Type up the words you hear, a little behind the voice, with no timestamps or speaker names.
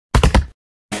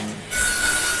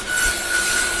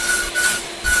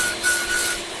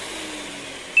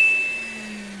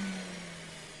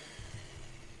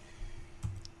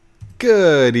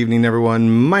Good evening, everyone.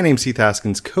 My name's Heath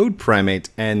Haskins, Code Primate,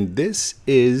 and this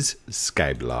is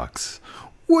Skyblocks.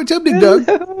 What's up, DigDug?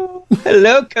 Hello.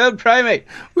 Hello, Code Primate.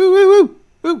 Woo, woo, woo,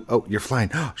 woo. Oh, you're flying.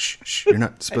 Oh, shh, shh. You're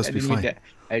not supposed to be flying.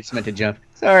 I just meant to jump.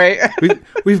 Sorry.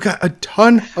 We've got a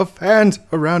ton of fans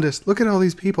around us. Look at all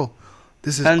these people.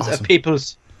 This is Tons awesome. of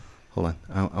peoples. Hold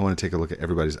on. I want to take a look at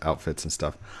everybody's outfits and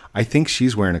stuff. I think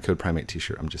she's wearing a Code Primate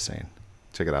t-shirt. I'm just saying.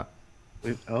 Check it out.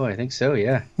 Oh, I think so,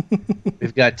 yeah.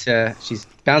 We've got, she's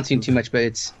bouncing too much, but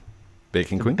it's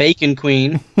Bacon Queen. Bacon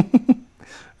Queen.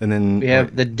 And then We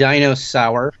have the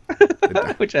Dinosaur,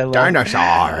 which I love.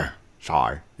 Dinosaur.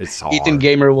 It's Saur. Ethan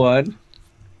Gamer 1.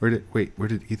 Where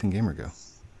did Ethan Gamer go? Oh,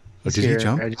 He's did here. he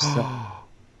jump? I just saw...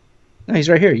 No, he's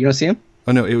right here. You don't see him?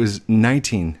 Oh, no, it was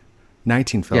 19.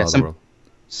 19 fell out of the world.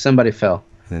 Somebody fell.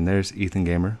 And then there's Ethan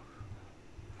Gamer.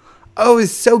 Oh,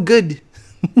 it's so good.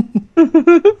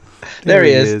 There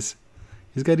he is.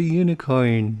 He's got a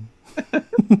unicorn.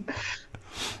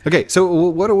 Okay, so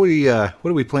what are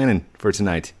we planning for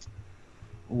tonight?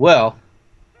 Well,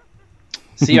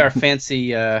 see our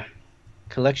fancy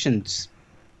collection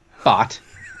spot.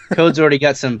 Code's already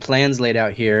got some plans laid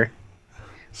out here.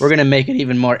 We're gonna make it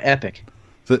even more epic.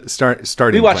 So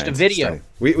starting. We watched plans. a video.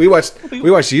 Starting. We watched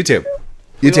YouTube.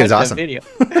 YouTube's awesome. Video.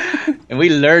 And we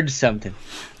learned something.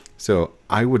 So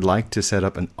I would like to set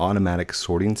up an automatic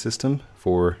sorting system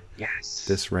for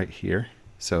this right here.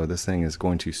 So this thing is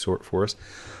going to sort for us.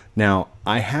 Now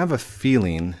I have a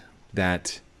feeling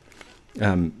that,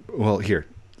 well, here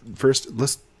first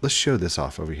let's show this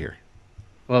off over here.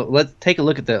 Well, let's take a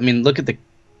look at look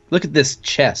at this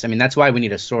chest. I mean, that's why we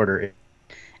need a sorter.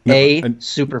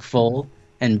 Super full,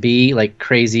 and B, like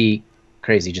crazy.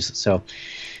 Just so.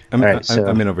 I'm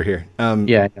in over here.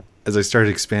 Yeah. As I started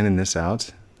expanding this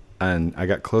out, and I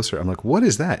got closer, I'm like, what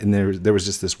is that? And there was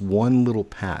just this one little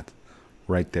path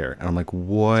right there. And I'm like,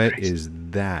 what is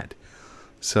that?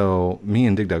 So me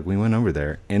and DigDug, we went over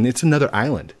there, and it's another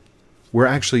island. We're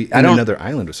actually in another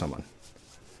island with someone.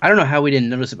 I don't know how we didn't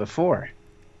notice it before.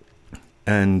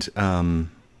 And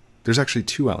there's actually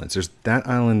two islands. There's that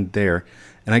island there.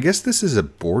 And I guess this is a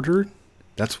border.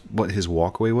 That's what his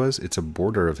walkway was. It's a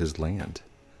border of his land.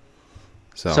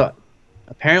 So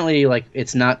apparently, like,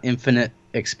 it's not infinite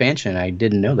expansion. I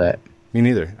didn't know that. Me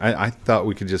neither. I thought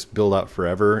we could just build out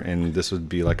forever, and this would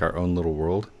be like our own little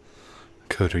world.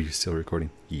 Code, are you still recording?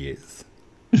 Yes.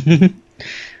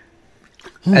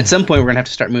 At some point, we're going to have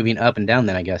to start moving up and down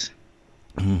then, I guess.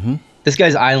 Mm-hmm. This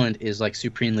guy's island is, like,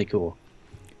 supremely cool.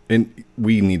 And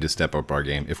we need to step up our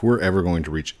game. If we're ever going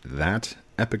to reach that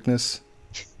epicness,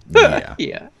 yeah.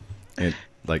 Yeah. It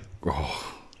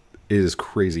is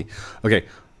crazy. Okay,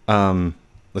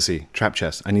 let's see. Trap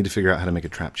chest. I need to figure out how to make a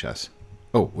trap chest.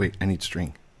 Oh, wait, I need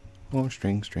string. Oh,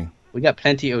 string. We got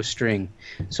plenty of string.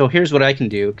 So here's what I can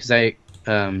do, because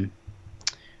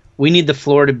we need the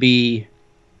floor to be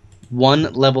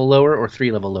 1 level lower or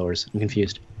 3 level lowers. I'm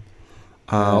confused.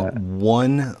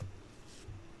 One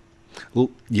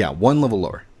level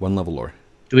lower. 1 level lower.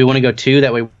 Do we want to go 2?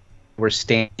 That way we're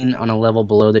standing on a level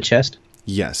below the chest?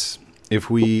 Yes. If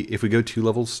we go 2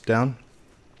 levels down,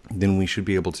 then we should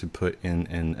be able to put in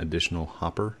an additional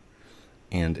hopper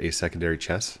and a secondary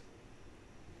chest.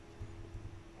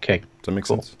 Okay. Does that make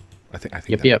sense? I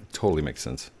think that totally makes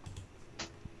sense.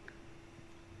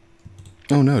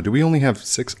 Oh no, do we only have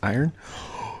 6 iron?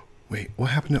 Wait,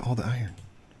 what happened to all the iron?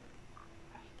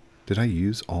 Did I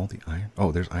use all the iron?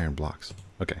 Oh, there's iron blocks.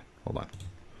 Okay, hold on.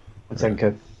 1 second,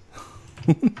 Code.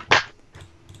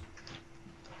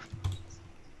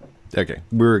 Okay,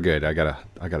 we're good. I got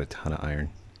a ton of iron.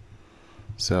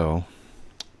 So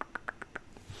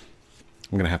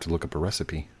I'm gonna have to look up a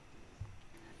recipe.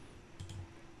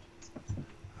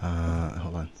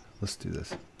 Hold on. Let's do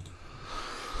this.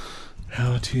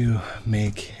 How to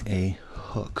make a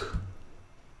hook.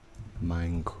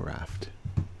 Minecraft.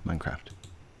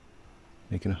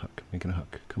 Making a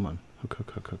hook. Come on.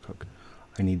 Hook.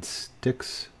 I need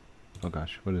sticks. Oh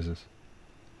gosh, what is this?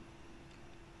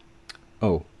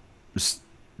 Oh,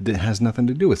 it has nothing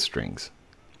to do with strings.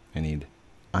 I need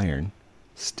iron,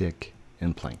 stick,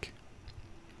 and plank.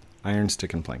 Iron,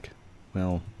 stick, and plank.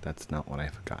 Well, that's not what I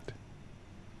forgot.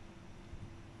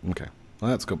 Okay,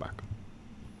 well, let's go back.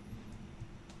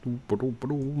 There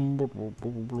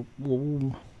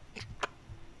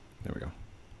we go.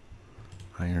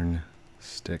 Iron,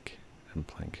 stick, and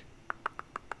plank.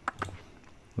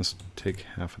 Let's take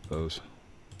half of those.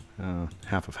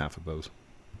 Half of those.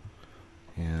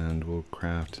 And we'll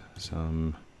craft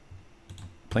some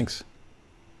planks.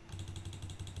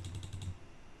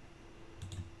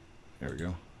 There we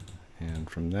go. And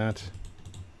from that,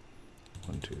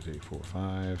 1, 2, 3, 4,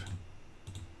 5.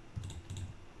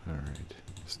 All right.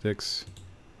 Sticks.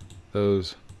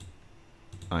 Those.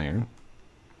 Iron.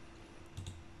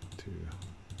 2.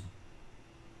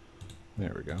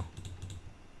 There we go.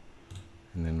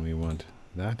 And then we want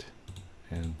that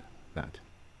and that.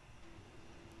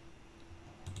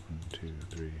 1, 2,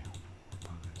 3,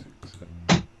 4, 5, 6,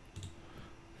 7.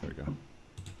 There we go.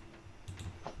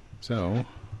 So,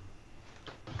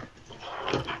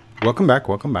 welcome back.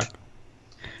 Welcome back.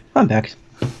 I'm back.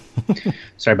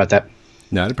 Sorry about that.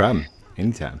 Not a problem.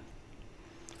 Anytime.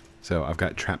 So I've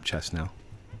got trap chest now.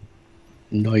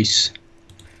 Nice.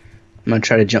 I'm gonna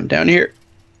try to jump down here.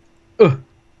 Ho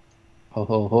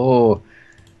ho ho.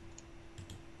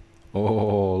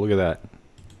 Oh, look at that.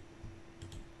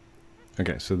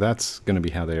 Okay, so that's going to be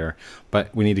how they are.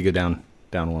 But we need to go down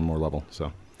one more level,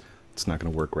 so it's not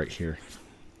going to work right here.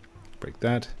 Break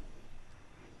that.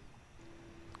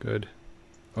 Good.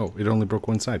 Oh, it only broke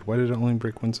one side. Why did it only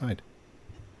break one side?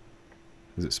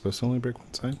 Is it supposed to only break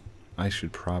one side? I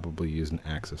should probably use an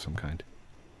axe of some kind.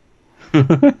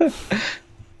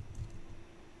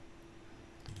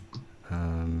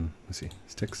 Let's see.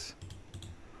 Sticks.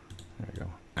 There we go.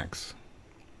 Axe.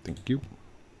 Thank you.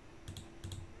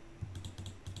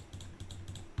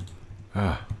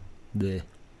 Ah. Bleh.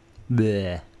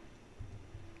 Bleh.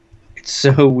 It's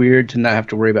so weird to not have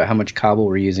to worry about how much cobble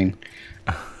we're using.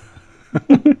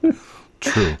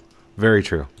 True. Very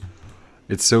true.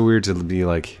 It's so weird to be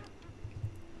like,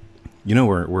 you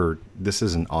know, this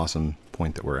is an awesome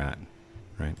point that we're at,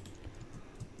 right?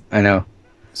 I know.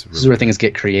 This is where things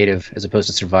get creative as opposed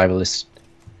to survivalist.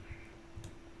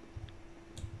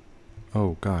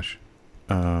 Oh gosh.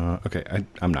 Okay,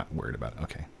 I'm not worried about it.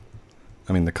 Okay.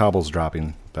 I mean, the cobble's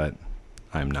dropping, but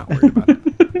I'm not worried about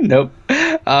it. Nope.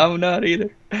 I'm not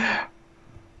either. Alright,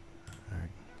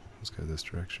 let's go this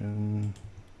direction.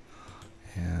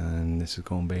 And this is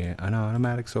going to be an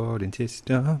automatic sorting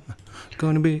system. It's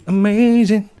going to be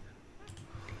amazing.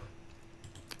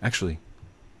 Actually,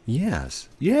 yes.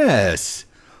 Yes!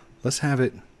 Let's have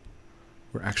it.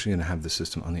 We're actually going to have the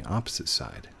system on the opposite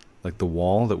side. Like the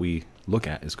wall that we look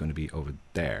at is going to be over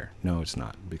there. No, it's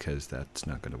not, because that's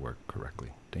not going to work correctly.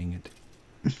 Dang it.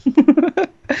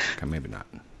 Okay, maybe not.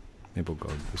 Maybe we'll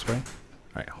go this way.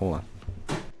 Alright, hold on.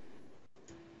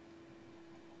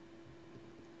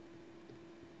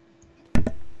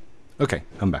 Okay,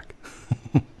 I'm back.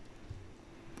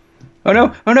 Oh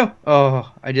no! Oh no!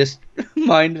 Oh, I just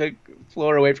mined the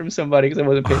floor away from somebody because I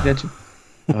wasn't paying attention.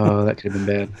 Oh, that could have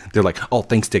been bad. They're like, oh,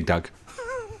 thanks, DigDug.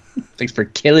 Thanks for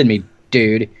killing me,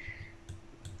 dude.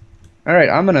 Alright,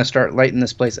 I'm gonna start lighting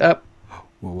this place up.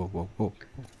 Whoa, whoa, whoa, whoa.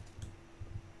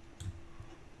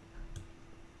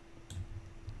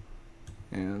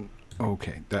 And,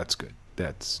 okay, that's good.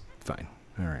 That's fine.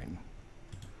 Alright.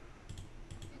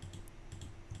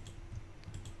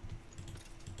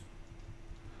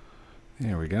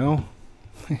 There we go.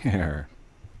 There.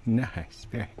 Nice,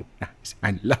 very nice.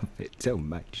 I love it so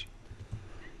much.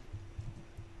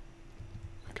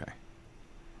 Okay.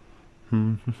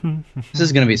 This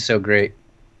is gonna be so great.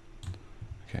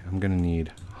 Okay, I'm gonna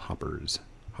need hoppers.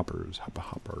 Hoppers.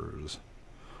 I'm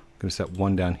gonna set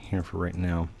one down here for right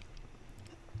now.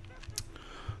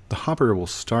 The hopper will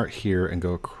start here and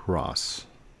go across.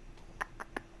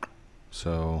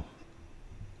 So,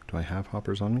 do I have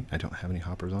hoppers on me? I don't have any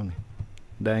hoppers on me.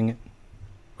 Dang it.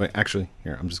 Wait, actually,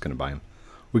 here, I'm just going to buy them.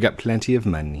 We got plenty of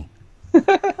money.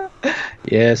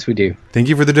 Yes, we do. Thank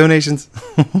you for the donations.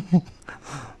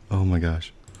 Oh my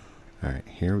gosh. All right,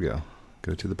 here we go.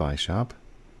 Go to the buy shop.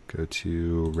 Go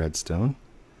to redstone.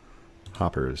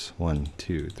 Hoppers. 1,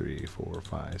 2, 3, 4,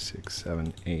 5, 6,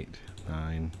 7, 8,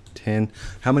 9, 10.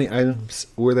 How many items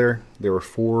were there? There were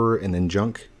 4 and then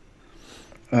junk.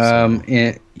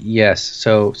 Yes.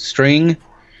 So string,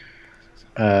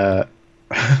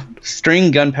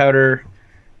 string, gunpowder,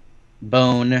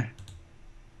 bone.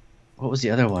 What was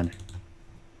the other one?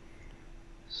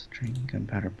 String,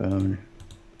 gunpowder, bone.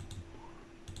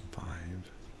 5.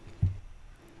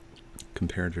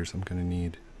 Comparators I'm going to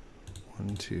need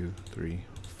 1, 2, 3,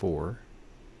 4.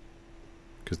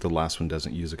 Because the last one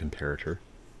doesn't use a comparator.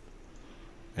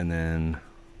 And then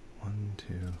 1, 2,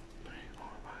 3, 4,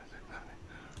 5, 6, 7,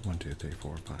 8. 1, 2, 3,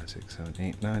 4, 5, 6, 7,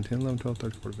 8, 9, 10, 11, 12,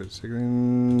 13, 14, 15,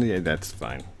 16. Yeah, that's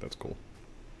fine. That's cool.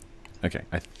 Okay,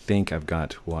 I think I've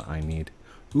got what I need.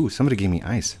 Ooh, somebody gave me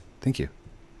ice. Thank you.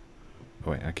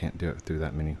 Oh wait, I can't do it through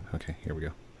that menu. Okay, here we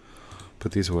go.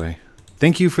 Put these away.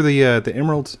 Thank you for the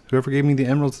emeralds. Whoever gave me the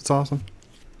emeralds, it's awesome.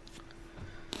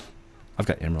 I've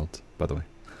got emeralds, by the way.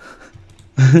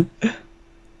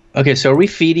 Okay, so are we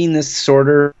feeding this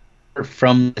sorter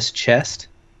from this chest?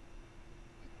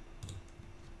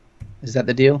 Is that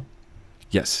the deal?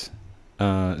 Yes.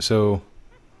 So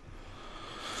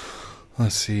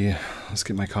let's see. Let's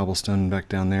get my cobblestone back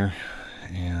down there.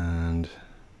 And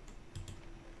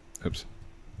oops.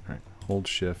 All right. Hold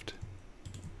shift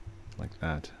like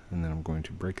that. And then I'm going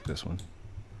to break this one.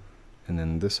 And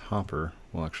then this hopper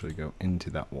will actually go into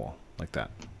that wall like that.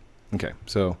 Okay.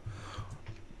 So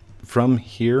from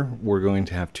here, we're going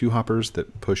to have 2 hoppers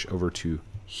that push over to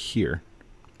here.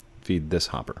 Feed this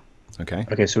hopper. Okay.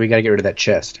 Okay, so we got to get rid of that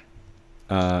chest.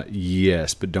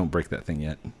 Yes, but don't break that thing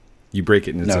yet. You break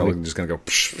it and it's just going to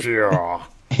go.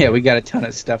 Yeah, we got a ton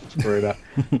of stuff to worry about.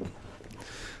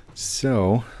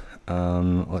 So,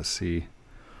 let's see.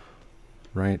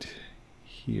 Right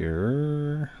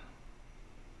here.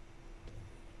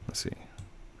 Let's see.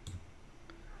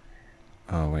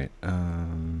 Oh, wait.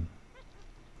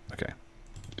 Okay.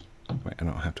 Wait, I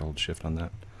don't have to hold shift on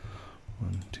that.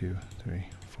 1, 2, 3,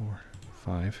 4,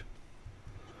 5.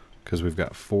 Because we've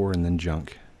got 4 and then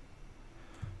junk.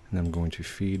 And then I'm going to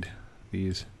feed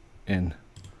these in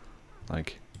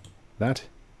like that.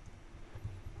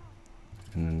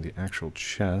 And then the actual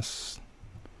chest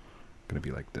going to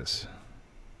be like this.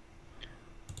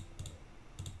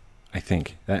 I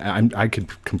think. I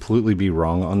could completely be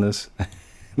wrong on this,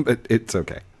 but it's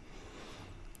okay.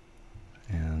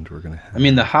 And we're going to have... I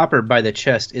mean, the hopper by the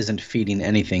chest isn't feeding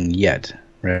anything yet,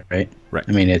 right? Right.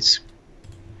 I mean, it's...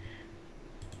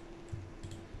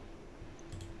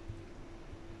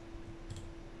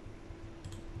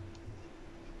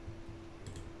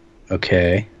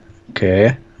 Okay.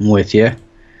 Okay, I'm with you.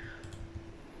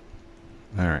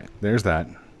 All right, there's that.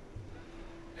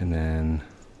 And then...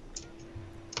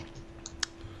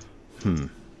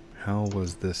 how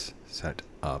was this set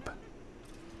up?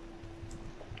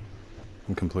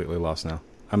 I'm completely lost now.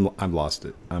 I'm lost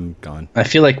it. I'm gone. I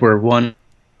feel like we're one...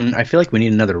 I feel like we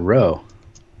need another row.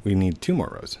 We need 2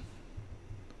 more rows.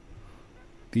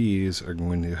 These are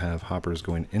going to have hoppers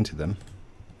going into them,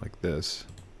 like this.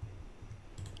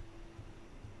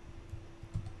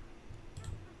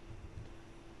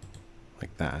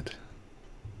 Like that.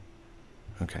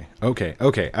 Okay. Okay.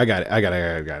 Okay. I got it. I got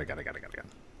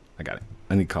it.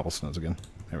 I need cobblestones again.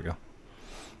 There we go.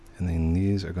 And then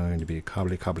these are going to be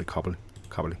cobbly,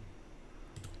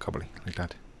 like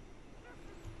that.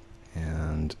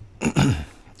 And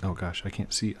oh gosh, I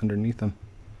can't see underneath them.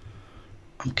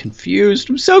 I'm confused.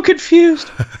 I'm so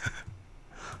confused.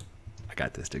 I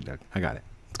got this, DigDug. I got it.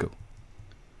 Let's go.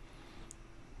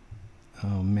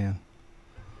 Oh man.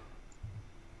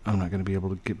 I'm not going to be able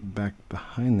to get back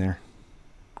behind there.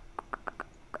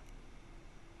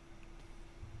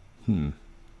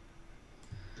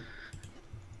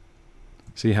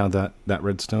 See how that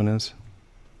redstone is?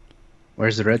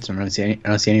 Where's the redstone? I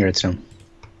don't see any redstone.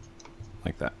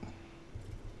 Like that.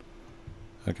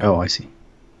 Okay. Oh, I see.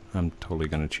 I'm totally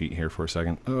going to cheat here for a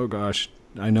second. Oh gosh.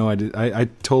 I know I did. I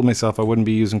told myself I wouldn't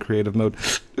be using creative mode.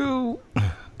 Ooh.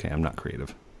 Okay, I'm not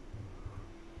creative.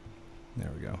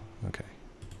 There we go. Okay.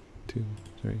 2,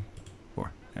 3,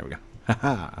 4. There we go.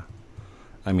 Haha.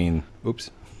 I mean,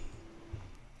 oops.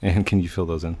 And can you fill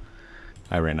those in?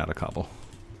 I ran out of cobble.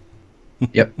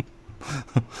 Yep.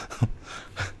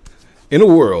 In a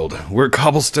world where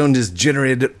cobblestone is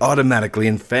generated automatically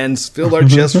and fans fill our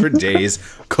chests for days,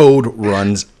 code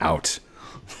runs out.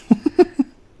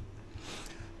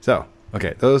 So,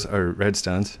 okay, those are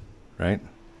redstones, right?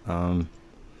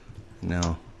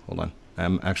 Now, hold on.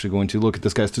 I'm actually going to look at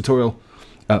this guy's tutorial.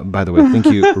 By the way, thank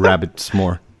you, Rabbit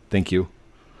S'more. Thank you.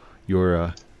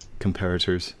 Your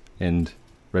comparators and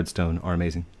redstone are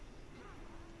amazing.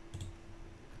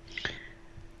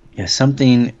 Yeah,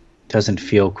 something doesn't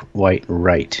feel quite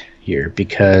right here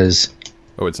because...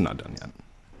 Oh, it's not done yet.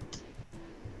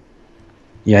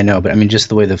 Yeah, I know, but I mean, just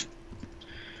the way the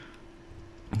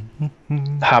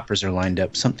hoppers are lined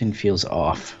up, something feels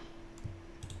off.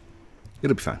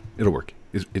 It'll be fine. It'll work.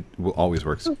 It will always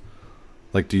works.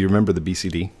 Like, do you remember the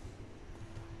BCD?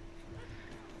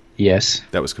 Yes.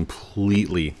 That was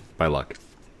completely by luck.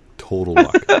 Total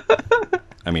luck.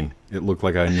 I mean, it looked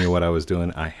like I knew what I was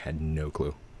doing. I had no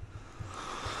clue.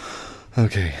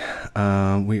 Okay.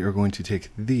 We are going to take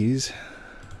these.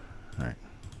 All right.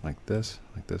 Like this,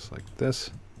 like this, like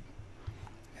this.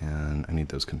 And I need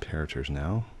those comparators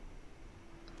now.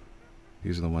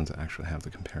 These are the ones that actually have the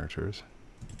comparators.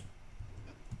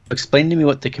 Explain to me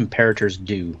what the comparators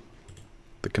do.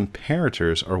 The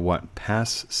comparators are what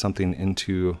pass something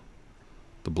into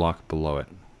the block below it.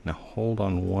 Now hold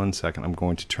on 1 second. I'm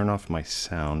going to turn off my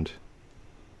sound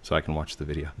so I can watch the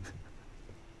video.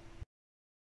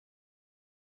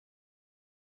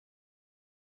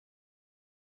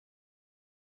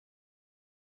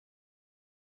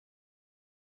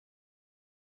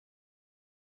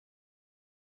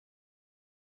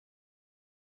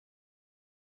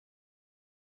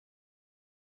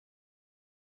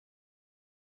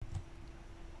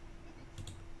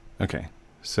 Okay,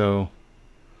 so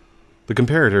the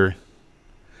comparator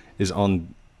is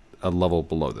on a level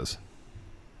below this.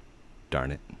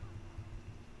 Darn it.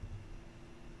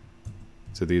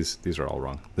 So these are all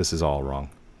wrong. This is all wrong.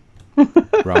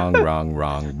 Wrong, wrong,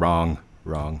 wrong, wrong,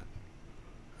 wrong.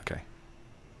 Okay.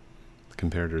 The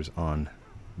comparator's on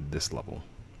this level.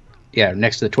 Yeah,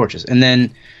 next to the torches. And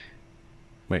then...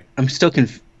 Wait. I'm still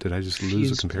confused. Did I just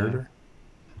lose a comparator?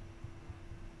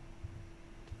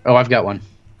 Oh, I've got one.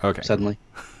 Okay. Suddenly.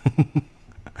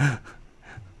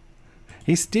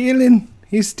 He's stealing!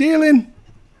 He's stealing!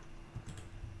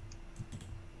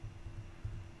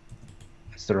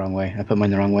 That's the wrong way. I put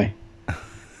mine the wrong way.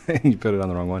 You put it on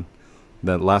the wrong one.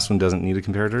 That last one doesn't need a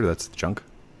comparator. That's junk.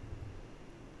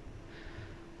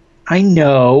 I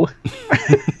know.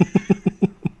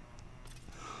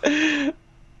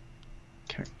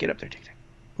 Get up there,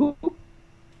 DigDug.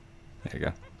 There you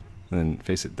go. And then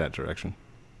face it that direction.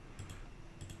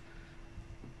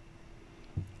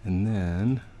 And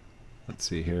then, let's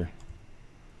see here.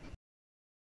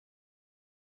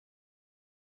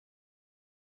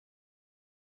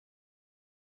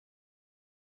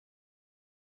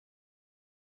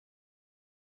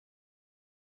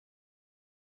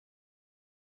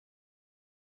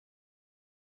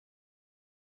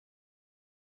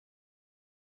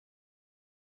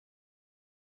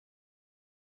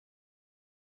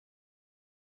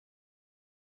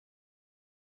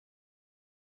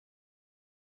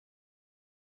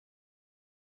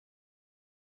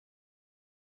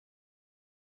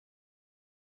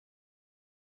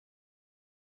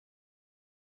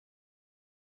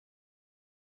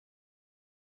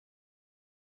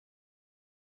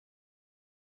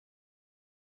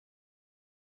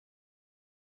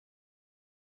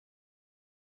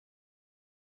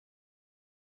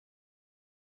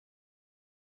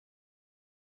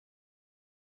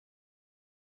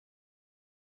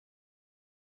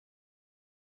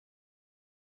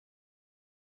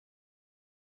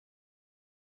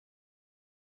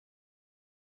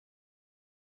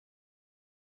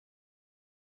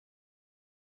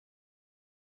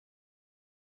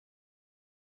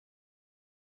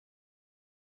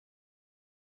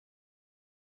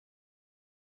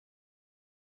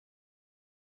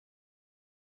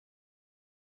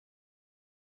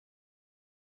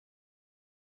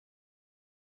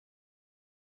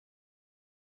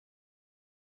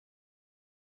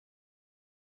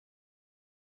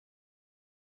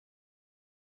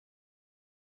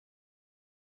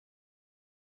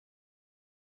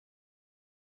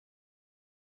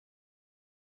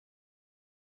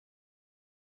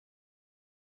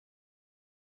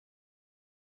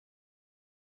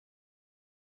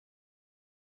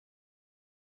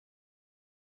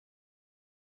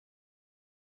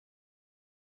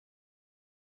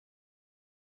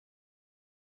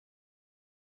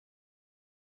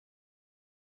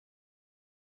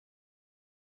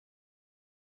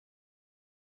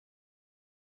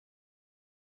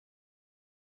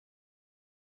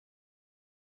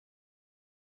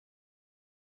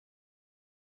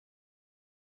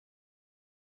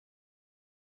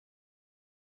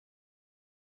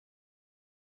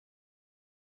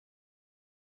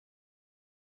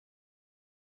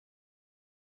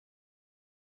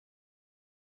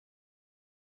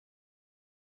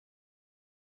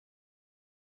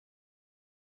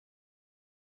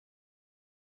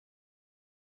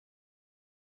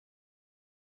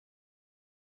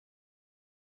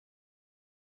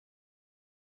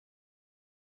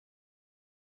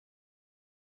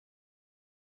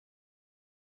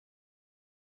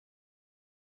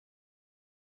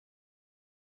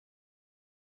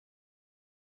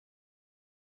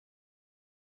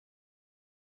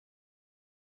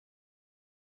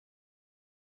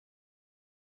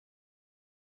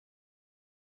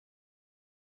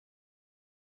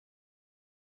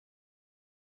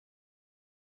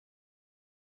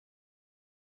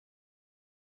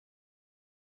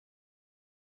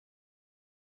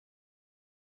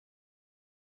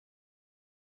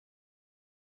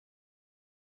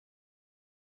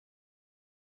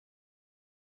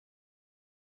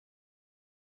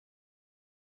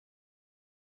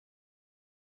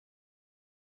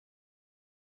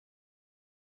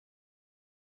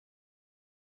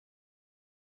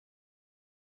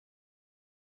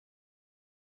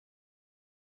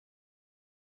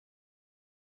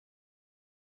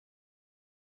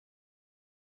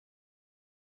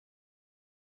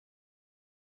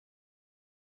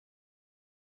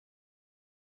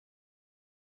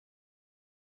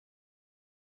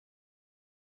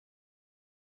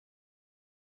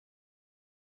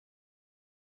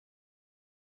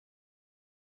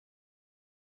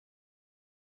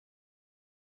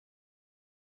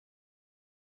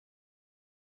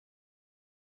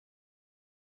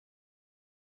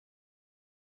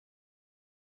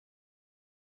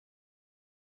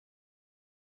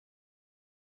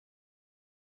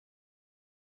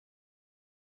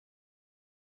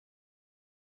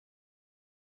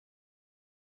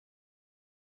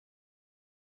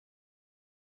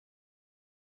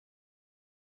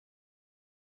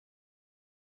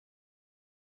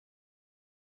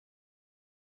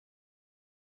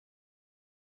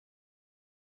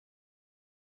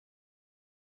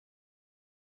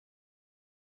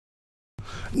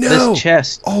 No! This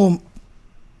chest. Oh,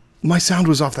 my sound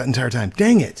was off that entire time.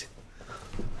 Dang it.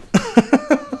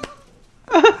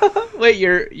 Wait,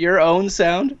 your own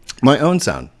sound? My own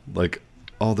sound. Like,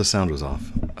 all the sound was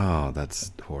off. Oh,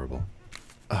 that's horrible.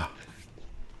 Oh.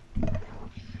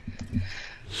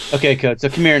 Okay, Code. So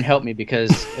come here and help me,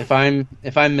 because if I'm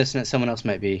missing it, someone else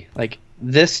might be. Like,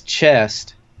 this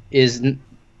chest is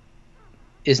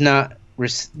not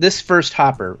this first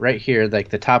hopper right here, like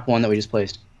the top one that we just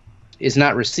placed, is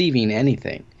not receiving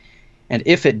anything. And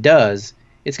if it does,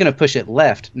 it's going to push it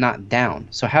left, not down.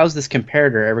 So how's this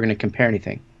comparator ever going to compare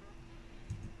anything?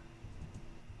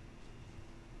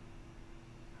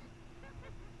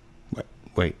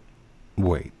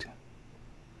 Wait.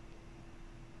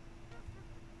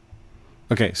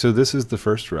 Okay, so this is the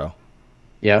first row.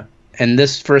 Yeah. And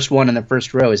this first one in the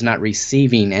first row is not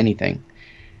receiving anything.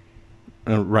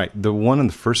 Right. The one in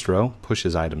the first row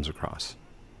pushes items across.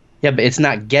 Yeah, but it's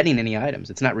not getting any items.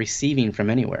 It's not receiving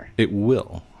from anywhere. It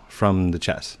will from the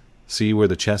chest. See where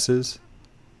the chest is?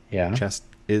 Yeah. Chest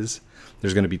is?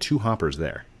 There's going to be 2 hoppers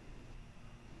there.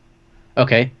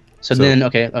 Okay. So then,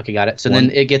 okay, got it. So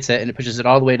then it gets it, and it pushes it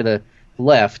all the way to the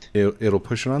left. It'll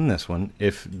push it on this one.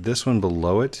 If this one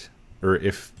below it, or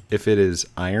if it is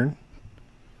iron,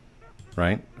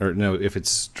 right? Or no, if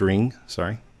it's string,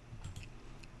 sorry,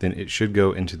 then it should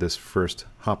go into this first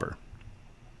hopper.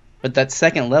 But that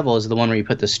second level is the one where you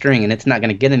put the string, and it's not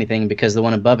going to get anything because the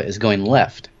one above it is going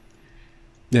left.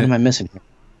 Yeah. What am I missing here?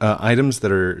 Items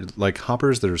that are, like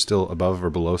hoppers that are still above or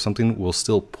below something, will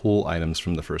still pull items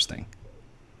from the first thing.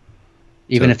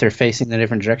 Even if they're facing in a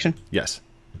different direction? Yes.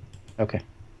 Okay.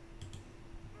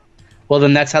 Well,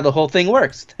 then that's how the whole thing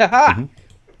works. Mm-hmm.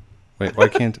 Wait, why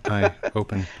can't I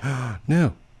open?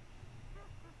 No.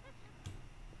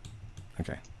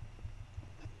 Okay.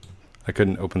 I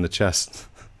couldn't open the chest.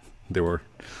 There were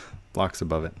blocks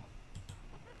above it.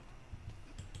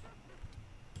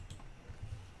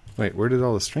 Wait, where did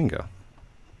all the string go?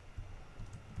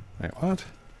 Wait, what?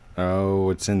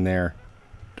 Oh, it's in there.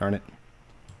 Darn it.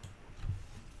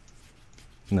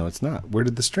 No, it's not. Where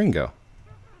did the string go?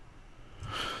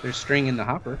 There's string in the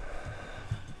hopper.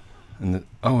 In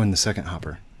the second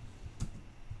hopper.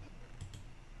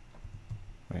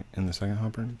 Wait, in the second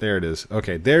hopper? There it is.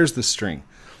 Okay, there's the string.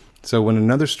 So when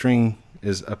another string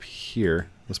is up here,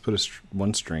 let's put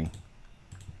one string.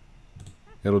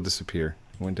 It'll disappear.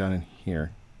 It went down in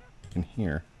here. In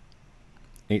here.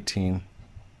 18.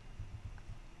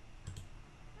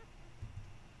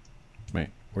 Wait,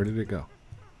 where did it go?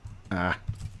 Ah.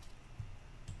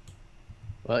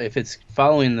 Well, if it's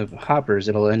following the hoppers,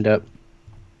 it'll end up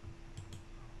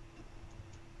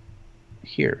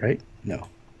here, right? No.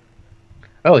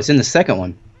 Oh, it's in the second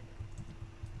one.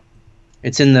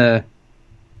 It's in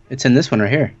this one right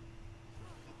here.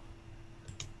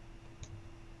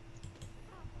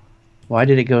 Why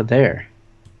did it go there?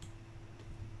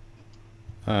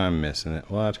 I'm missing it.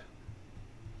 What?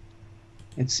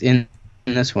 It's in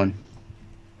this one.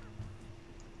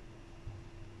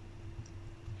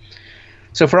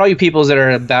 So for all you peoples that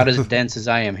are about as dense as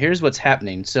I am, here's what's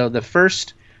happening. So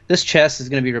this chest is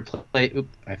going to be replaced. Oop,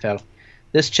 I fell.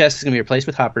 This chest is going to be replaced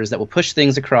with hoppers that will push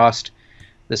things across.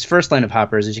 This first line of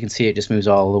hoppers, as you can see, it just moves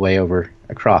all the way over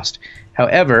across.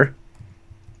 However,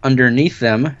 underneath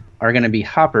them are going to be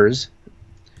hoppers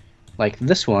like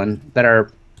this one that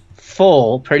are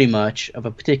full, pretty much, of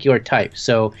a particular type.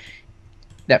 So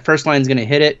that first line is going to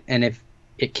hit it, and if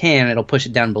it can, it'll push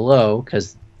it down below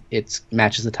because it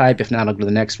matches the type. If not, I'll go to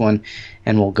the next one,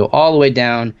 and we'll go all the way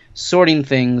down, sorting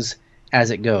things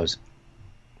as it goes.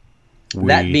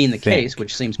 That being the case,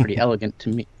 which seems pretty elegant to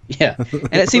me. Yeah,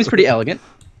 and it seems pretty elegant.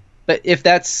 But if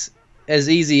that's as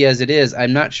easy as it is,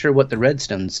 I'm not sure what the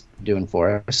redstone's doing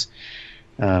for us,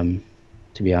 to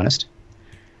be honest.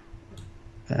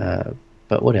 But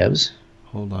whatevs.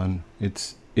 Hold on.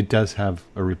 It does have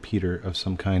a repeater of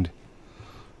some kind,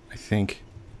 I think.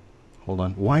 Hold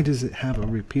on. Why does it have a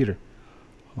repeater?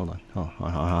 Hold on. Hold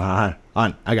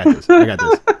on. I got this. I got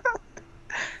this.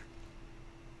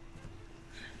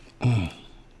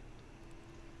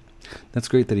 That's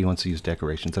great that he wants to use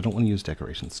decorations. I don't want to use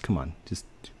decorations. Come on. Just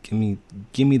give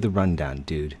me the rundown,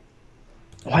 dude.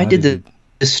 Why did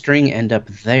the string end up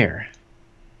there?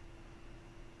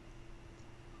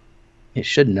 It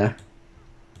shouldn't have.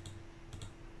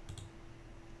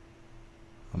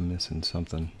 I'm missing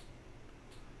something.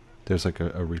 There's like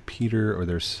a repeater, or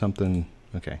there's something.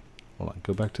 Okay, hold on.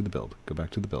 Go back to the build. Go back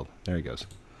to the build. There he goes.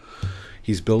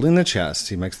 He's building the chest.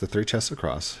 He makes the 3 chests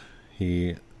across.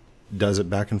 He does it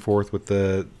back and forth with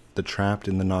the trapped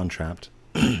and the non-trapped.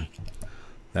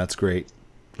 That's great.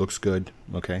 Looks good.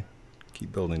 Okay.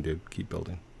 Keep building, dude. Keep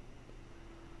building.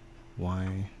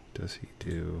 Why does he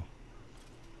do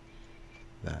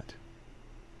that?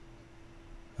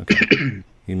 Okay.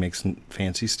 He makes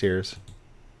fancy stairs.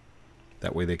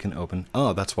 That way they can open.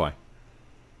 Oh, that's why.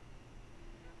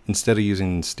 Instead of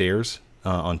using stairs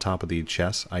on top of the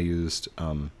chests, I used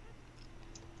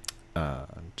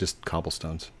just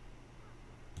cobblestones.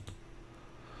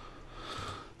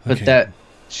 But Okay. that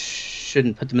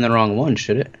shouldn't put them in the wrong one,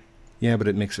 should it? Yeah, but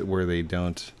it makes it where they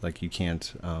don't, like, you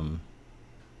can't...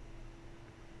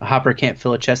 A hopper can't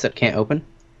fill a chest that can't open?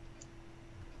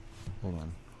 Hold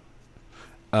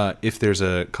on. If there's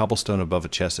a cobblestone above a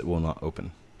chest, it will not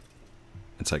open.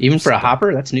 It's like Even for a stuck.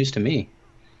 hopper? That's news to me.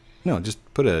 No, just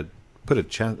put a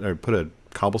chest or put a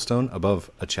cobblestone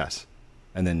above a chest,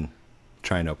 and then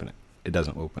try and open it. It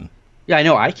doesn't open. Yeah, I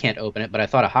know I can't open it, but I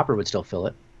thought a hopper would still fill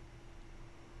it.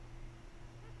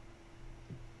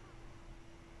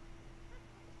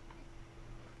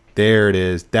 There it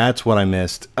is. That's what I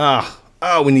missed.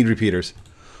 Oh, we need repeaters.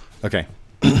 Okay.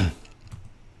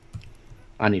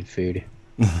 I need food.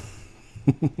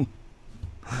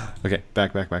 Okay,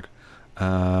 back.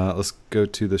 Let's go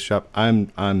to the shop.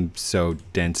 I'm so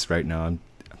dense right now. I'm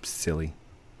silly.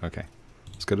 Okay,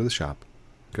 let's go to the shop.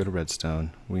 Go to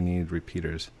redstone. We need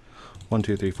repeaters. 1,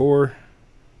 2, 3, 4,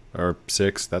 or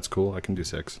 6. That's cool. I can do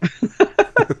 6.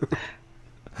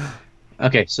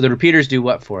 Okay, so the repeaters do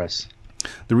what for us?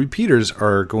 The repeaters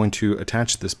are going to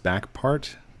attach this back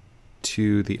part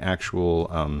to the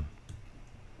actual.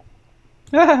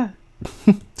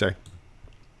 Sorry.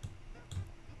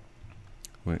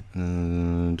 Wait,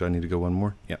 do I need to go one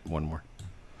more? Yeah, one more.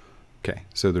 Okay,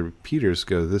 so the repeaters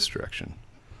go this direction.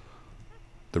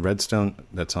 The redstone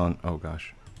that's on... Oh,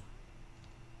 gosh.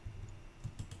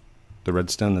 The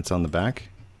redstone that's on the back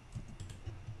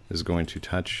is going to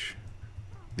touch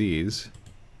these.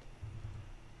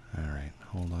 All right,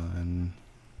 hold on.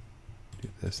 Do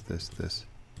this.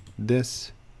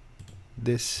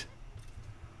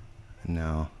 And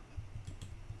now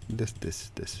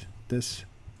this.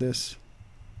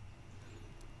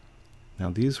 Now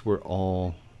these were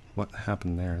all... What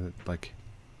happened there? Like,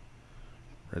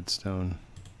 redstone.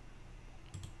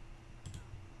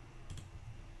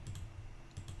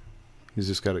 He's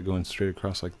just got it going straight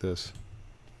across like this,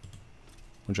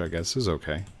 which I guess is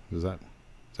okay. Does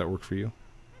that work for you?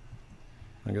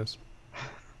 I guess.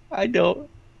 I don't.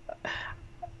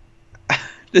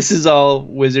 This is all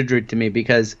wizardry to me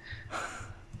because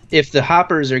if the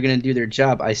hoppers are going to do their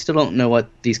job, I still don't know what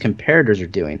these comparators are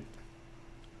doing.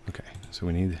 Okay, so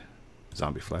we need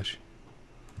zombie flesh.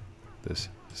 This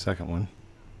second one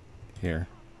here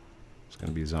is going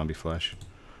to be zombie flesh.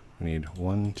 We need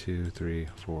 1, 2, 3,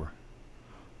 4.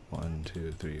 1,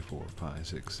 2, 3, 4, 5,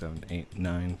 6, 7, 8,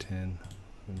 9, 10,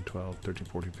 11, 12, 13,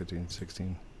 14, 15,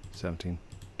 16, 17,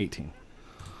 18.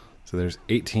 So there's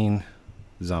 18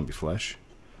 zombie flesh.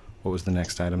 What was the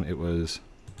next item? It was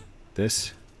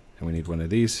this, and we need one of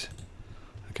these.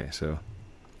 Okay, so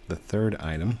the third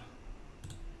item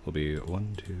will be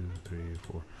 1, 2, 3,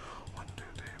 4. 1, 2,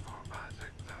 3, 4, 5,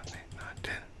 6, 7, 8, 9,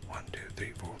 10. 1, 2,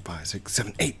 3, 4, 5, 6,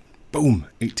 7, 8. Boom!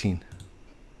 18.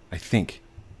 I think.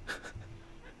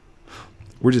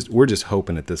 We're just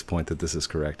hoping at this point that this is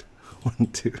correct. 1,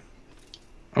 2.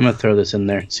 I'm going to throw this in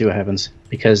there and see what happens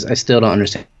because I still don't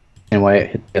understand why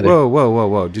it hit the other.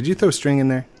 Whoa. Did you throw string in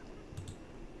there?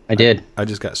 I did. I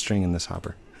just got string in this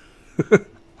hopper. 1,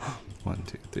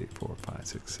 2, 3, 4, 5,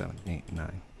 6, 7, 8,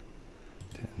 9,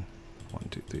 10. 1,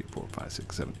 2, 3, 4, 5,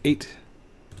 6, 7, 8.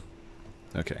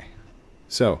 Okay.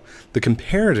 So the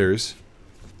comparators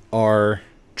are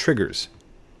triggers.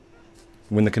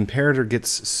 When the comparator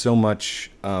gets so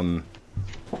much,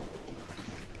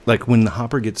 like when the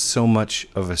hopper gets so much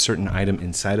of a certain item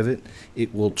inside of it,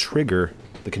 it will trigger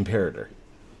the comparator.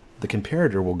 The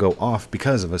comparator will go off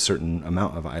because of a certain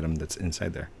amount of item that's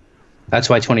inside there. That's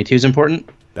why 22 is important?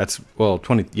 That's, well,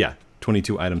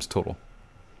 22 items total.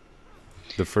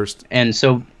 The first... And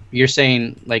so you're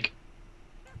saying, like,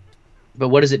 but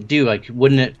what does it do? Like,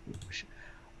 wouldn't it...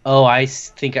 Oh, I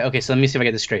think... Okay, so let me see if I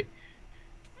get this straight.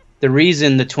 The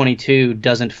reason the 22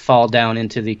 doesn't fall down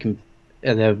into the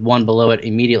one below it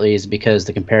immediately is because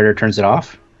the comparator turns it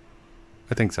off?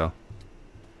 I think so.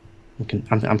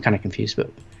 I'm kind of confused, but...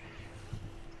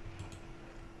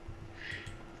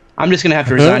 I'm just going to have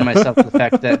to resign myself to the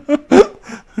fact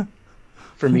that,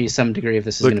 for me, some degree of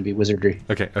this is going to be wizardry.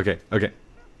 Okay. Look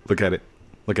at it.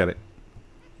 Look at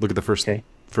the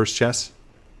first chest.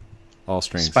 All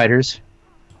strings. Spiders.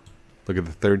 Look at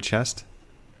the third chest.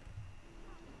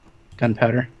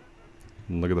 Gunpowder.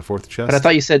 And look at the fourth chest. But I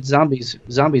thought you said zombies.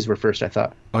 Zombies were first, I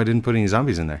thought. Oh, I didn't put any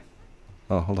zombies in there.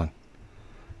 Oh, hold on.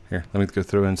 Here, let me go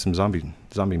throw in some zombie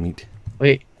meat.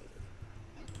 Wait.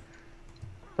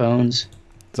 Bones.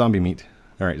 Zombie meat.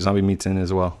 All right, zombie meat's in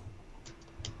as well.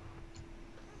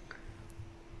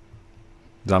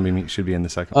 Zombie meat should be in the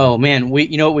second one. Oh man,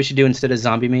 you know what we should do instead of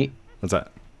zombie meat? What's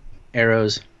that?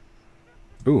 Arrows.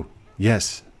 Ooh,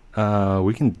 yes.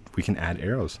 We can add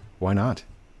arrows. Why not?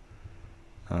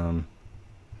 What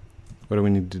do we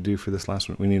need to do for this last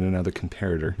one? We need another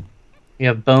comparator. We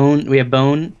have bone. We have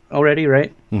bone already,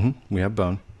 right? Mm-hmm. We have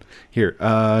bone. Here,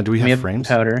 do we have frames?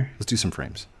 Powder. Let's do some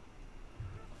frames.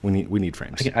 We need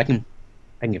frames. I can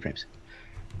get frames.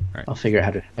 All right. I'll figure out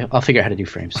how to do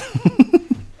frames.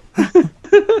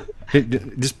 Hey,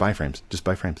 just buy frames. Just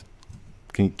buy frames.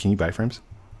 Can you buy frames?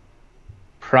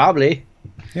 Probably.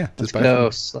 Yeah. Let's go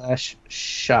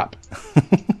 /shop.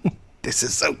 This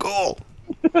is so cool.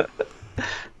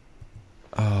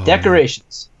 Oh,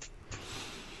 decorations.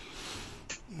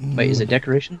 Wait, is it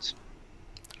decorations?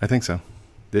 I think so.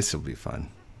 This will be fun.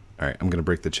 All right, I'm gonna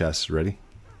break the chest. Ready?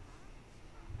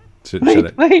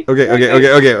 Wait.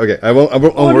 Okay. I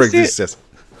won't break this chest.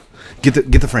 Get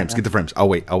the frames. Get the frames. I'll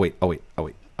wait.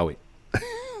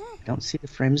 Don't see the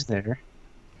frames there.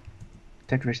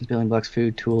 Decorations, building blocks,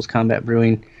 food, tools, combat,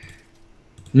 brewing,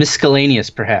 miscellaneous,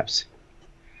 perhaps.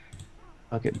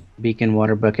 Bucket, beacon,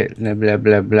 water bucket, blah blah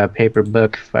blah blah. Paper,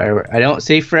 book, firework. I don't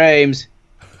see frames.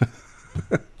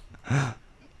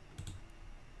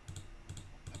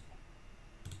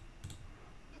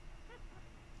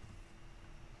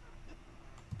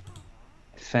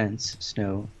 Fence,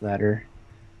 snow, ladder,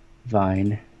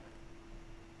 vine.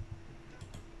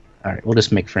 All right, we'll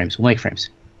just make frames. We'll make frames.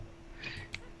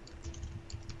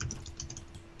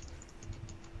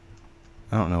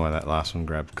 I don't know why that last one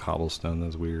grabbed cobblestone.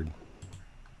 That's weird.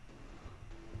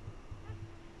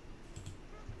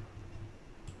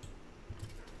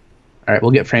 All right,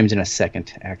 we'll get frames in a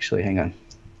second, actually. Hang on.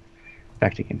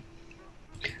 Back to game.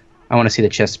 I want to see the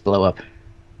chest blow up.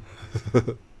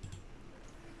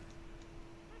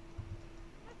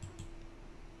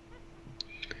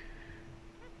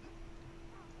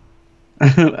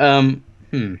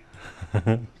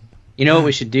 You know what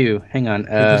we should do? Hang on.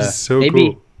 This is so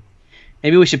cool.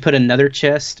 Maybe we should put another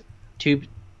chest tube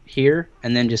here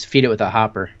and then just feed it with a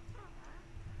hopper.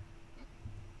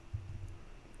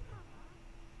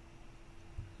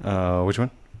 Which one?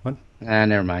 What?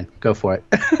 Never mind. Go for it.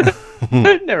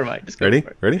 Never mind. Just go Ready? For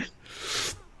it. Ready?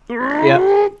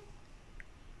 Yeah.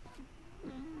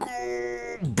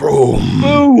 Boom!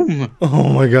 Boom! Oh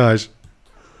my gosh!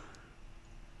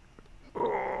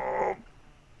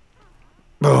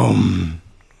 Boom!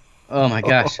 Oh my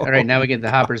gosh! All right, now we get the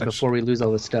hoppers before we lose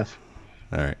all this stuff.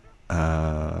 All right.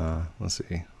 Let's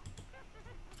see.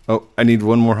 Oh, I need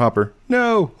one more hopper.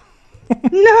 No!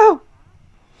 No!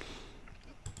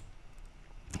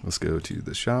 Let's go to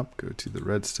the shop. Go to the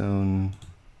redstone.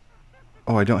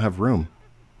 Oh, I don't have room.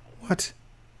 What?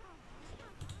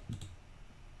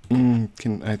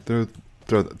 Can I throw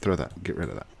that? Get rid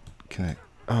of that. Can I?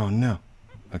 Oh no.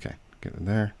 Okay, get it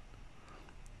there.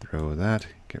 Throw that.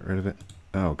 Get rid of it.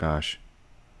 Oh gosh.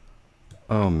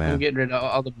 Oh man. I'm getting rid of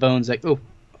all the bones. Like oh.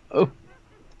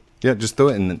 Yeah, just throw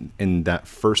it in that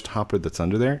first hopper that's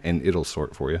under there, and it'll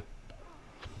sort for you.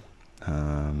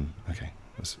 Okay.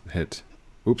 Let's hit.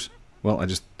 Oops. Well, I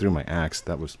just threw my axe.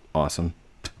 That was awesome.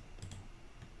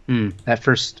 That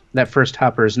first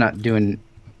hopper is not doing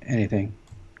anything.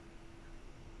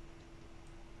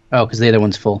 Oh, because the other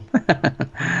one's full.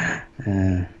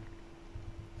 There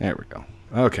we go.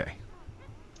 Okay.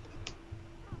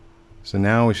 So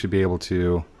now we should be able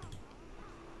to...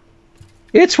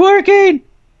 It's working!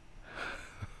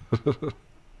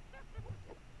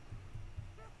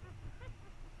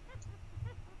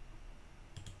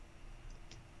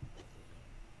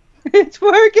 It's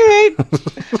working!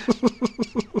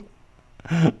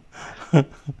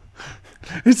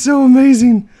 It's so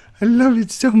amazing. I love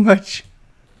it so much.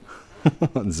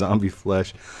 Zombie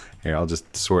flesh. Here, I'll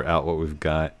just sort out what we've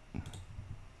got. And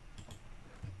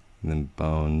then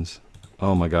bones.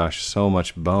 Oh my gosh, so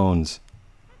much bones.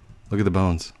 Look at the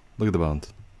bones. Look at the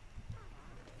bones.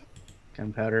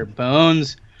 Gunpowder,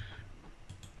 bones.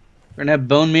 We're gonna have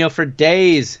bone meal for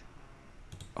days.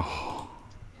 Oh.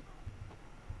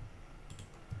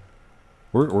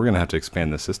 We're gonna have to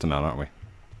expand the system out, aren't we?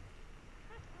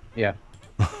 Yeah.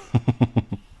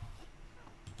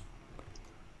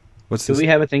 What's do this? We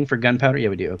have a thing for gunpowder? Yeah,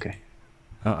 we do. Okay.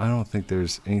 I don't think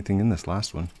there's anything in this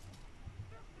last one.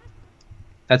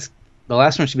 That's the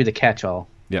last one should be the catch-all.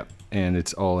 Yep, and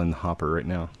it's all in the hopper right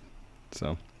now.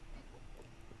 So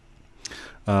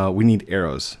we need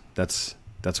arrows. That's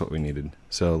what we needed.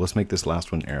 So let's make this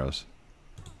last one arrows.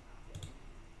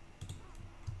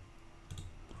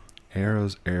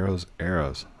 Arrows, arrows,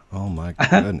 arrows. Oh my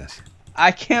goodness.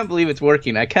 I can't believe it's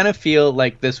working. I kind of feel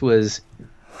like this was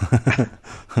a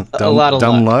Dumb, lot of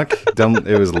dumb luck. luck.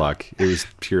 It was luck. It was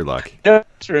pure luck.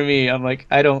 For me, I'm like,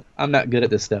 I'm not good at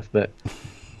this stuff, but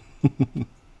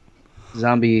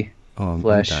zombie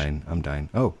flesh. I'm dying.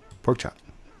 Oh, pork chop.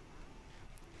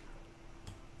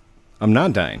 I'm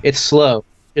not dying. It's slow.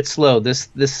 It's slow. This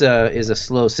is a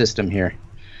slow system here.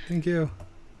 Thank you.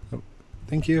 Oh,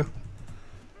 thank you.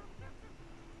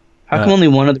 How come only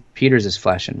one of the repeaters is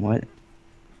flashing? What?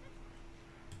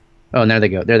 Oh, and there they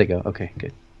go. There they go. Okay,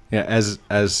 good. Yeah,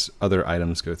 as other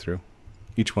items go through,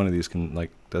 each one of these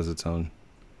does its own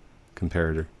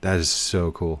comparator. That is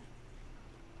so cool.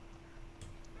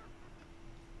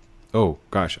 Oh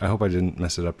gosh, I hope I didn't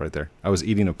mess it up right there. I was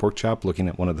eating a pork chop, looking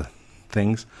at one of the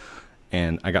things,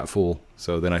 and I got full.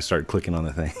 So then I started clicking on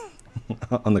the thing,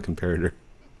 on the comparator.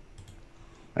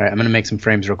 All right, I'm gonna make some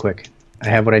frames real quick. I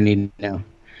have what I need now.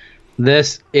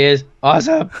 This is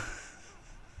awesome.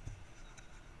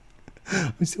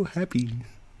 I'm so happy.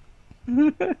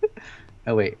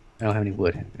 Oh wait, I don't have any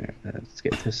wood. Right, let's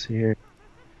get this here.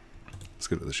 Let's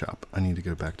go to the shop. I need to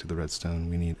go back to the redstone.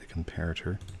 We need a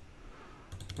comparator.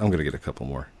 I'm gonna get a couple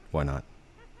more. Why not?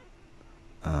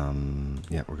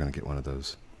 Yeah, we're gonna get one of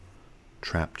those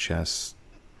trap chests.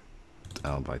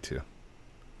 I'll buy two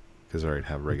because I already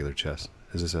have regular chests.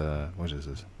 Is this a what is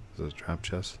this? Is this a trap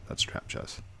chest? That's trap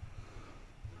chest.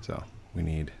 So we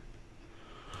need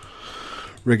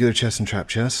regular chests and trap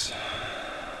chests.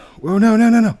 Whoa! No!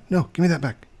 Give me that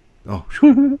back. Oh,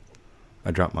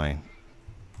 I dropped my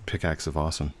pickaxe of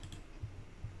awesome.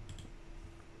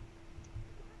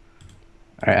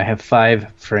 All right, I have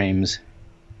 5 frames.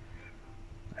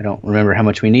 I don't remember how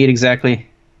much we need exactly.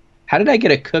 How did I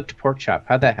get a cooked pork chop?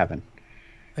 How'd that happen?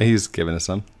 He's giving us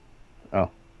some.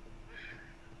 Oh.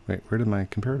 Wait, where did my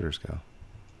comparators go?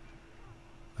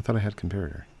 I thought I had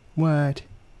comparator. What?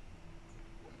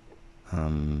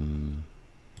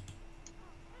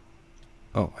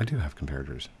 Oh, I do have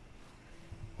comparators.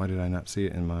 Why did I not see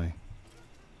it in my...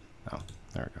 Oh,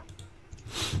 there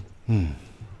we go.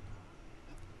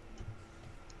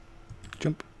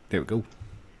 Jump. There we go.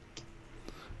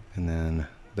 And then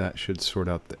that should sort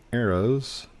out the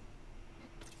arrows.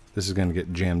 This is going to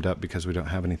get jammed up because we don't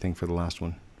have anything for the last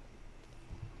one.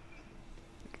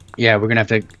 Yeah, we're going to have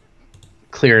to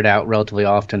clear it out relatively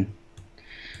often.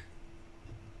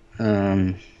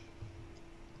 We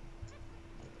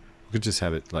could just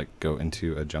have it like go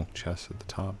into a junk chest at the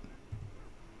top.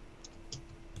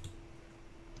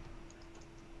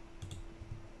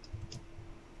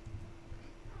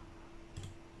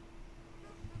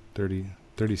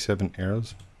 $37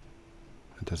 arrows?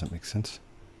 That doesn't make sense.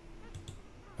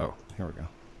 Oh, here we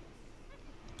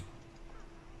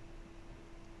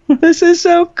go. This is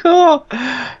so cool.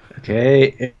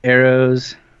 Okay,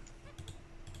 arrows.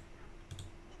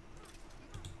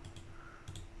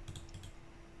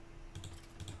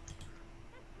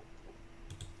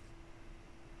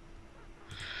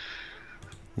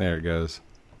 There it goes.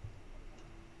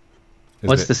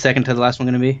 What's the second to the last one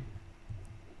going to be?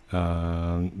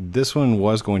 This one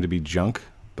was going to be junk,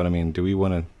 but I mean, do we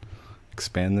want to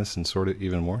expand this and sort it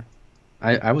even more?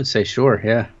 I would say sure,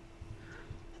 yeah.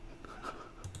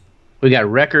 We got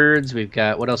records. We've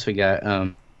got what else? We got.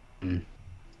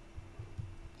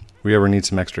 We ever need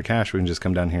some extra cash, we can just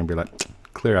come down here and be like,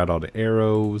 clear out all the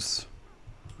arrows,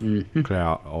 clear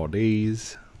out all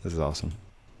these. This is awesome.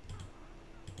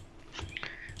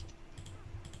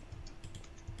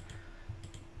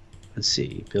 Let's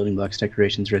see. Building blocks,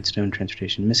 decorations, redstone,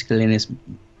 transportation, miscellaneous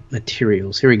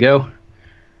materials. Here we go.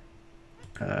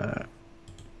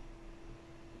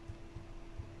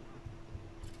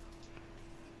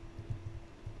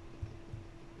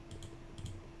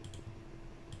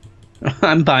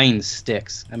 I'm buying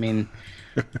sticks. I mean,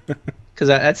 because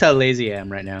that's how lazy I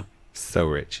am right now. So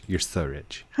rich. You're so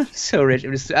rich. I'm so rich.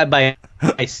 I buy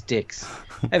sticks.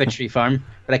 I have a tree farm,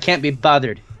 but I can't be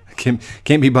bothered. I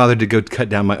can't be bothered to go cut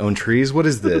down my own trees. What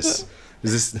is this?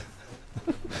 Is this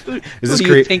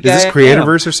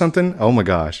Creativerse or something? Oh my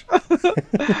gosh.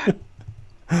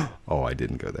 Oh, I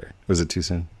didn't go there. Was it too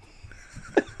soon?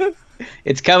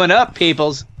 It's coming up,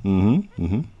 peoples. Very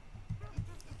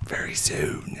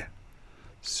soon.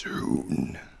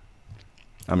 Soon.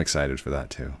 I'm excited for that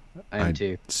too. I'm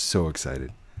too. So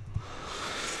excited.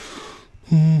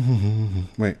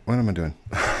 Wait, what am I doing?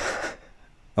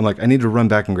 I'm like, I need to run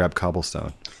back and grab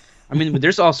cobblestone. I mean,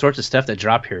 there's all sorts of stuff that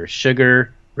drop here.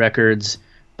 Sugar, records,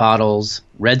 bottles,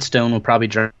 redstone will probably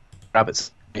drop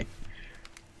it.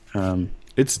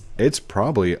 It's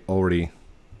probably already,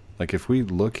 like if we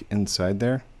look inside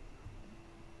there,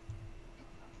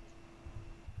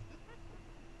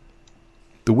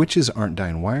 The witches aren't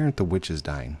dying. Why aren't the witches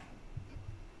dying?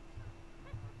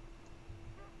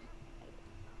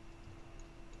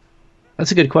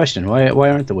 That's a good question. Why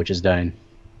aren't the witches dying?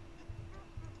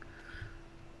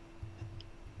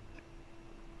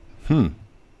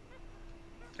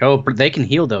 Oh, but they can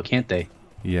heal though, can't they?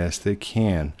 Yes, they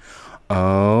can.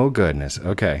 Oh, goodness.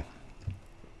 Okay.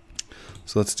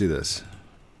 So let's do this.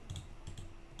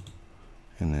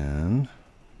 And then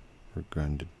we're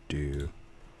going to do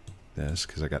this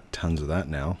because I got tons of that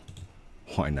now.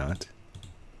 Why not?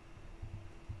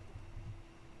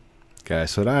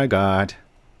 Guess what I got?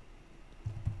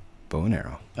 Bow and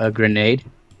arrow. A grenade.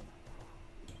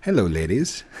 Hello,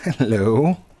 ladies.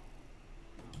 Hello.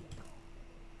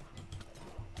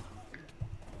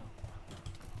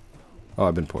 Oh,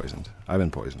 I've been poisoned. I've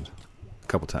been poisoned. A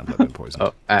couple times I've been poisoned.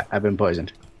 Oh, I've been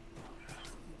poisoned.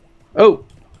 Oh!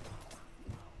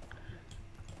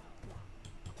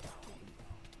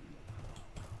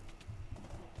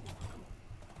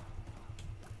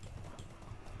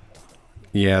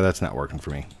 Yeah, that's not working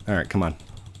for me. Alright, come on.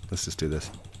 Let's just do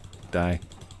this. Die.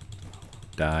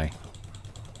 Die.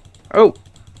 Oh!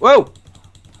 Whoa!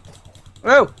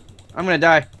 Whoa! I'm gonna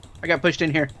die. I got pushed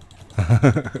in here.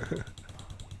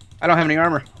 I don't have any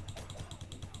armor.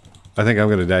 I think I'm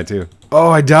gonna die too.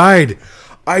 Oh, I died!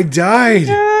 I died!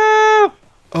 No!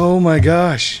 Oh my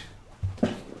gosh. No!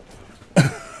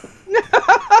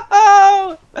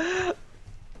 I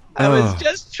was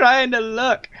just trying to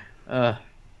look.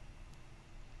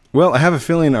 Well, I have a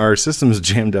feeling our system's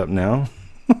jammed up now.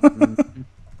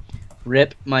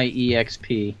 Rip my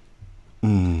EXP.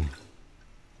 Wait,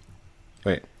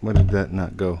 why did that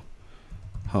not go?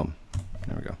 Home.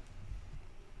 There we go.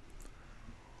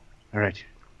 Alright.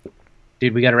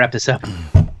 Dude, we gotta wrap this up.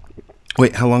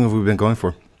 Wait, how long have we been going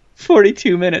for?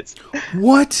 42 minutes.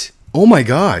 What? Oh my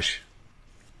gosh.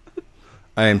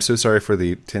 I am so sorry for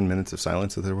the 10 minutes of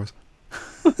silence that there was.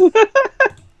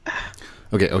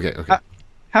 Okay.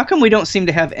 How come we don't seem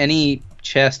to have any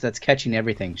chest that's catching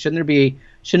everything?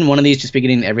 Shouldn't one of these just be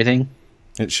getting everything?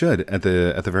 It should at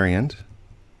the very end.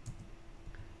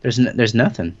 There's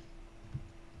nothing.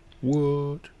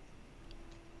 What?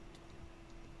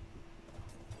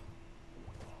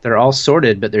 They're all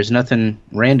sorted, but there's nothing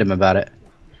random about it.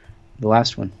 The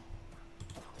last one.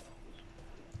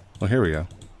 Well, here we go.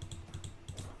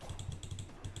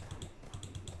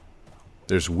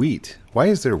 There's wheat. Why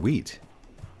is there wheat?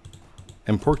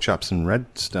 And pork chops and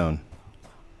redstone.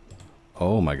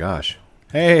 Oh my gosh.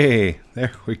 Hey,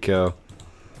 there we go.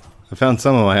 I found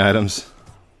some of my items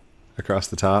across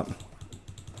the top.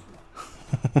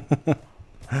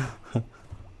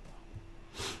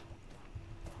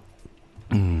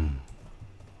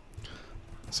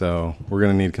 So we're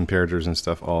gonna need comparators and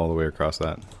stuff all the way across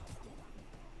that.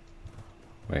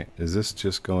 Wait, is this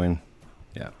just going?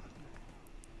 Yeah.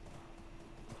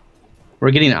 We're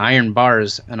getting iron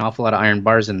bars, an awful lot of iron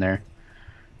bars in there.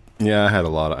 Yeah, I had a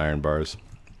lot of iron bars.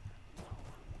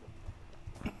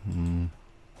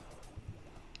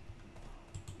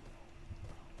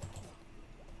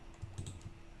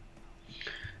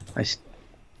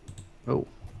 Oh.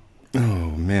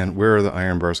 Oh man, where are the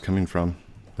iron bars coming from?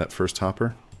 That first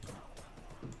hopper?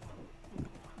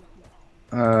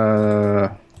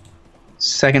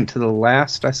 Second to the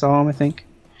last I saw them, I think.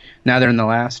 Now they're in the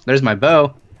last. There's my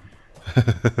bow.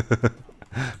 Did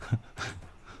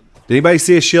anybody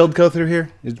see a shield go through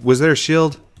here? Was there a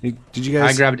shield? Did you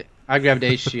guys? I grabbed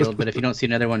a shield, but if you don't see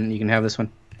another one, you can have this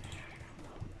one.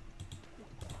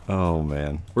 Oh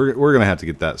man, we're gonna have to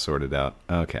get that sorted out.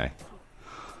 Okay.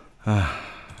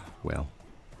 Well,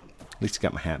 at least I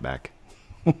got my hat back.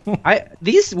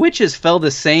 These witches fell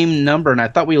the same number, and I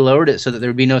thought we lowered it so that there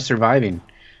would be no surviving.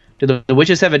 Do the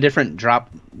witches have a different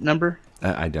drop number?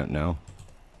 I don't know.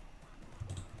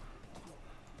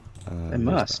 They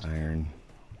must. The iron.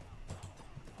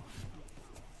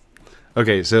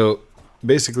 Okay, so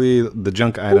basically the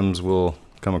junk items will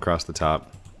come across the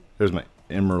top. There's my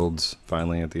emeralds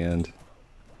finally at the end.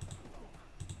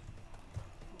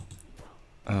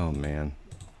 Oh man.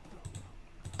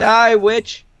 Die,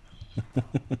 witch!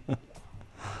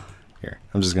 Here,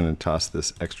 I'm just gonna toss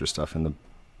this extra stuff in the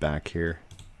back here.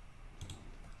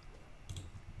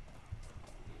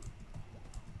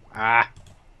 Ah.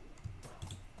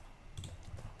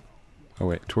 Oh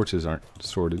wait, torches aren't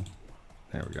sorted.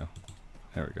 There we go.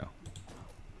 There we go.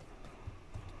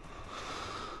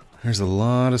 There's a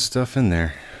lot of stuff in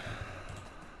there.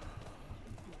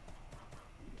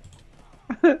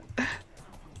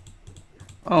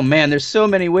 Oh man, there's so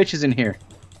many witches in here.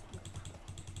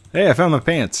 Hey, I found my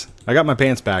pants. I got my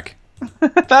pants back.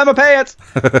 Found my pants!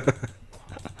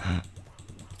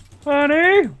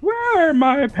 Honey, where are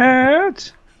my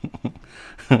pants?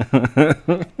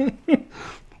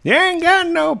 You ain't got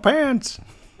no pants.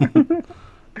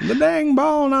 The dang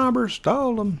ball knobber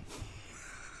stole them.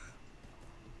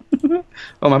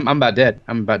 Oh, I'm about dead.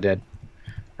 I'm about dead.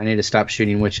 I need to stop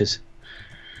shooting witches.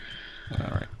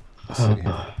 All right. Let's see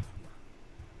here.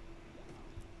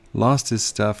 Lost his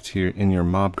stuff in your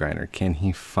mob grinder. Can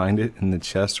he find it in the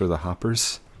chest or the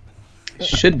hoppers?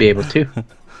 Should be able to.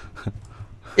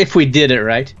 If we did it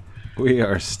right. We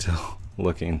are still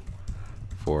looking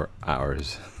for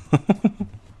ours.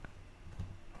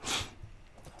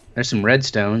 There's some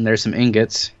redstone. There's some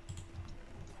ingots.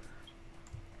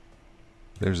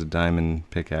 There's a diamond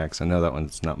pickaxe. I know that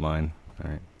one's not mine.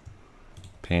 All right.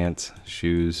 Pants,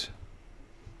 shoes.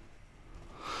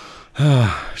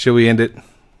 Shall we end it?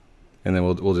 And then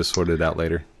we'll just sort it out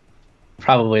later.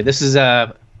 Probably. This is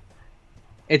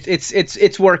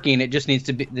it's working. It just needs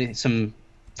to be some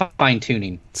fine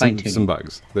tuning. Some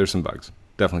bugs. There's some bugs.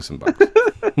 Definitely some bugs.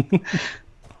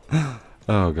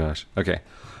 Oh gosh. Okay.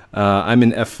 I'm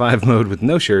in F5 mode with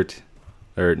no shirt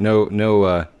or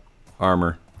no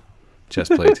armor,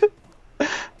 chest plate.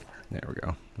 There we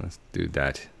go. Let's do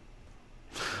that.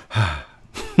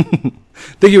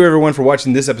 Thank you everyone for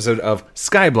watching this episode of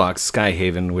Skyblock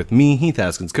SkyHaven with me, Heath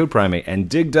Haskins, Code Primate, and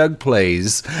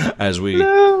DigDugPlays as we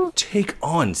take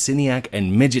on Siniac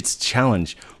and Midget's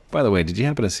challenge. By the way, did you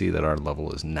happen to see that our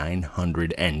level is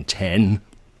 910?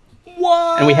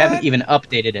 What? And we haven't even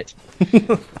updated it.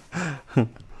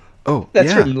 Oh, that's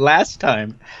yeah. from last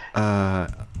time.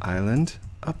 Island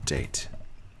update.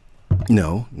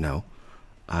 No.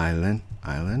 Island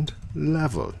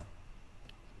level.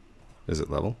 Is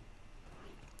it level?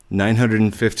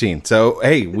 915. So,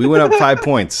 hey, we went up 5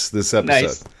 points this episode.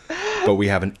 Nice. But we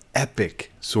have an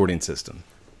epic sorting system.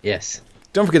 Yes.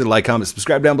 Don't forget to like, comment,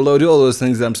 subscribe down below. Do all those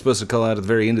things that I'm supposed to call out at the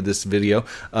very end of this video.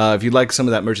 If you'd like some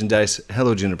of that merchandise,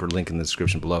 Hello Juniper, link in the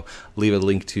description below. Leave a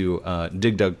link to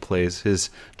DigDugPlays, his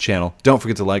channel. Don't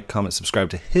forget to like, comment, subscribe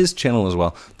to his channel as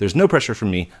well. There's no pressure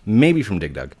from me, maybe from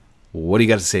DigDug. What do you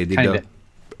got to say, DigDug?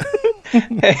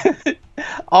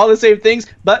 All the same things,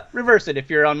 but reverse it. If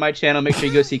you're on my channel, make sure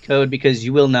you go see Code because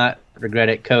you will not regret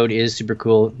it. Code is super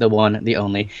cool, the one, the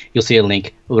only. You'll see a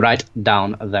link right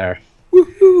down there.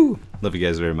 Woohoo! Love you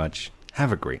guys very much.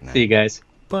 Have a great night. See you guys.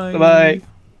 Bye. Bye-bye.